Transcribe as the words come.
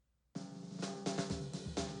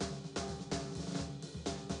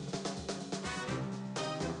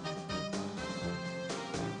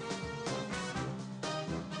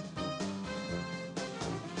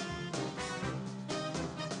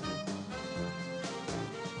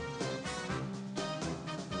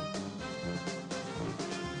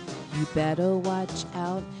You better watch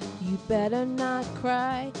out, you better not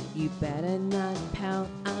cry, you better not pout,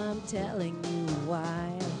 I'm telling you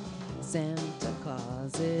why. Santa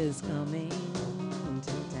Claus is coming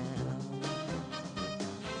to town.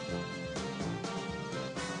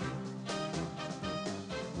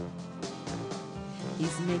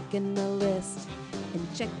 He's making a list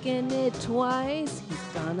and checking it twice. He's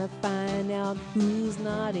gonna find out who's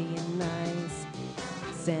naughty and nice.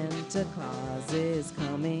 Santa Claus is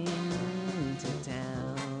coming to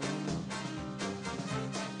town.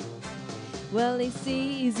 Well, he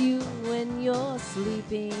sees you when you're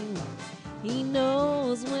sleeping. He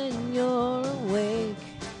knows when you're awake.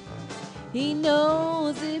 He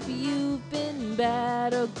knows if you've been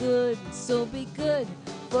bad or good, so be good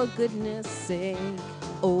for goodness sake.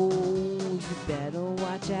 Oh, you better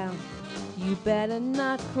watch out. You better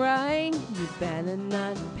not cry. You better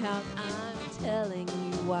not pout. I'm telling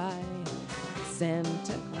you why.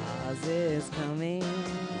 Santa Claus is coming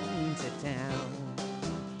to town.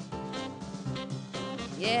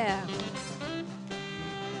 Yeah.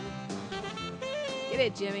 Get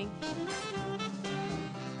it, Jimmy.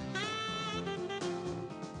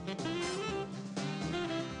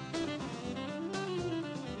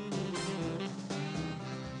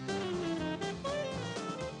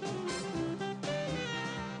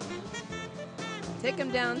 Take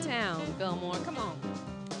him downtown, Fillmore. Come on.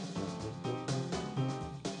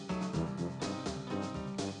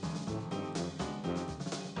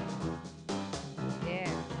 Yeah.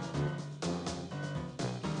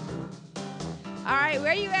 All right,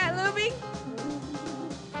 where you at, Luby?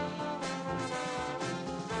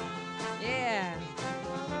 Yeah.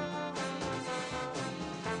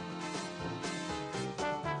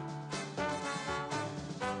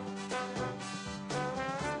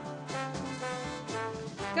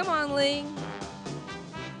 Come on, Lee.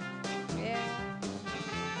 Yeah.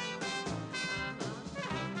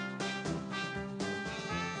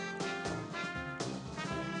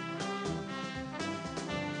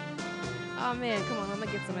 Oh man, come on, I'm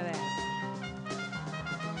gonna get some of that.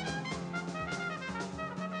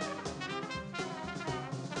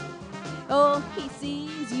 Oh, he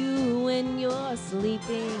sees you when you're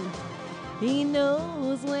sleeping. He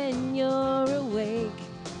knows when you're awake.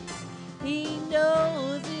 He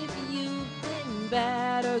knows if you've been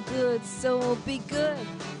bad or good, so be good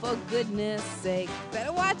for goodness sake.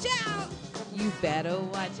 Better watch out. You better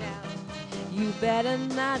watch out. You better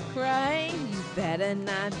not cry. You better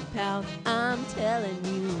not pout. I'm telling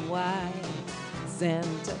you why.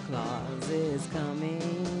 Santa Claus is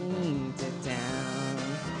coming to town.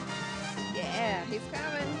 Yeah, he's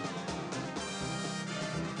coming.